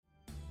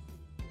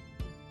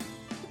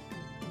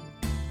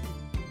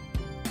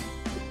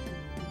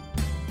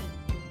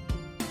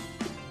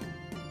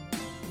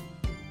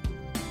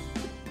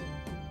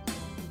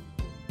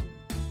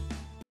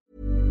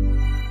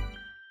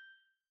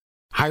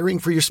Hiring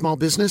for your small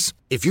business?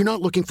 If you're not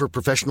looking for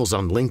professionals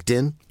on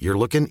LinkedIn, you're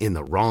looking in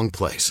the wrong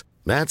place.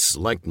 That's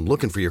like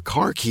looking for your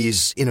car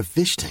keys in a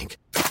fish tank.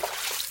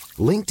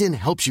 LinkedIn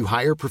helps you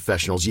hire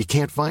professionals you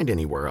can't find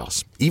anywhere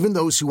else, even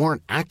those who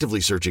aren't actively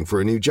searching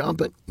for a new job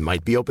but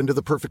might be open to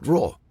the perfect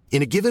role.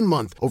 In a given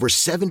month, over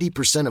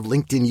 70% of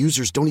LinkedIn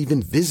users don't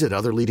even visit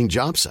other leading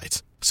job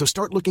sites. So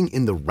start looking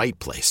in the right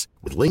place.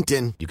 With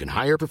LinkedIn, you can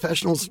hire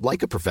professionals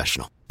like a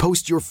professional.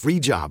 Post your free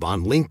job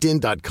on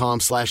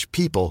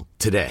linkedin.com/people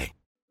today.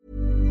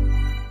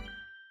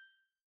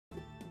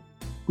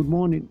 Good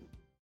morning.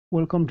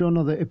 Welcome to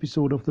another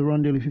episode of the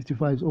Rondelli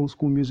 55's Old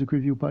School Music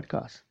Review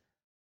Podcast.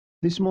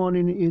 This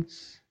morning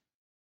it's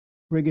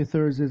Reggae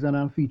Thursdays and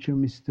I'll feature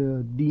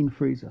Mr. Dean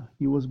Fraser.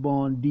 He was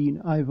born Dean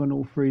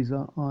Ivanhoe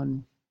Fraser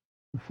on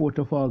the 4th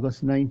of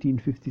August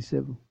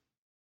 1957.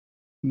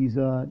 He's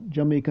a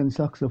Jamaican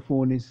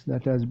saxophonist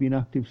that has been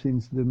active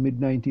since the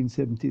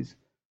mid-1970s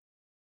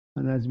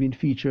and has been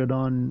featured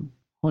on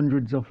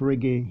hundreds of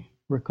reggae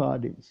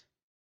recordings.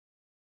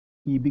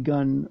 He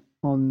began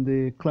on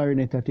the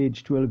clarinet at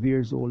age 12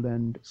 years old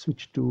and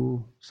switched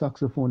to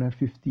saxophone at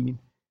 15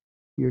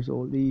 years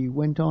old. He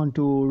went on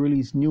to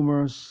release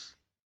numerous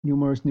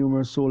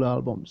solo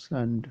albums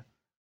and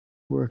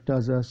worked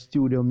as a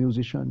studio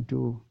musician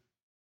to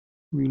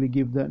really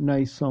give that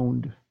nice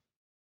sound,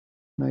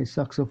 nice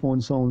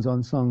saxophone sounds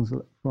on songs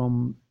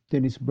from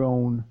Dennis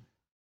Brown,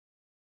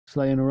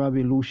 Sly and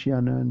Robbie,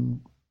 Lucian,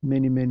 and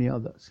many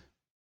others.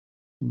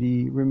 And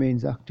he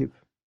remains active.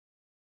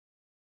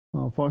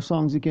 For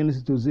songs you can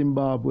listen to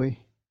Zimbabwe,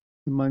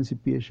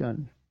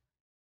 Emancipation,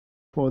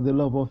 For the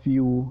Love of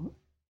You,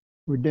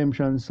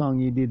 Redemption song,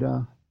 he did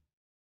a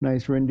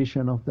nice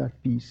rendition of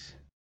that piece,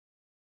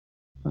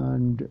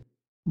 and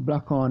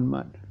Black On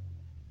Man.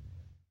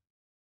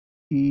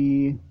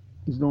 He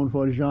is known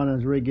for the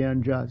genres reggae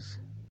and jazz,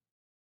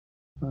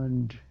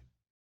 and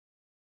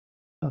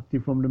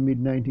active from the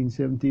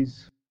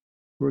mid-1970s,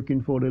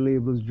 working for the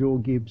labels Joe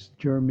Gibbs,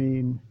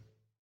 Jermaine,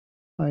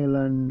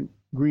 Island,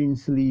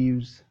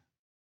 Greensleeves,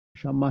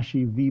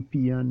 Shamashi,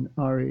 VP, and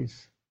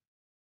RS.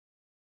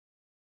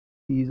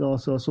 He's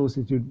also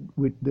associated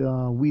with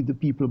the We the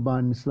People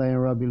band, Sly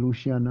and Robbie,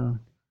 Luciana,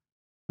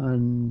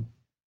 and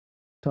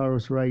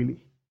Taurus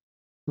Riley.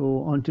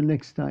 So until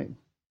next time,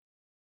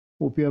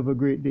 hope you have a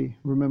great day.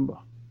 Remember,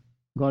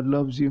 God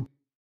loves you.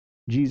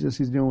 Jesus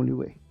is the only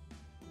way.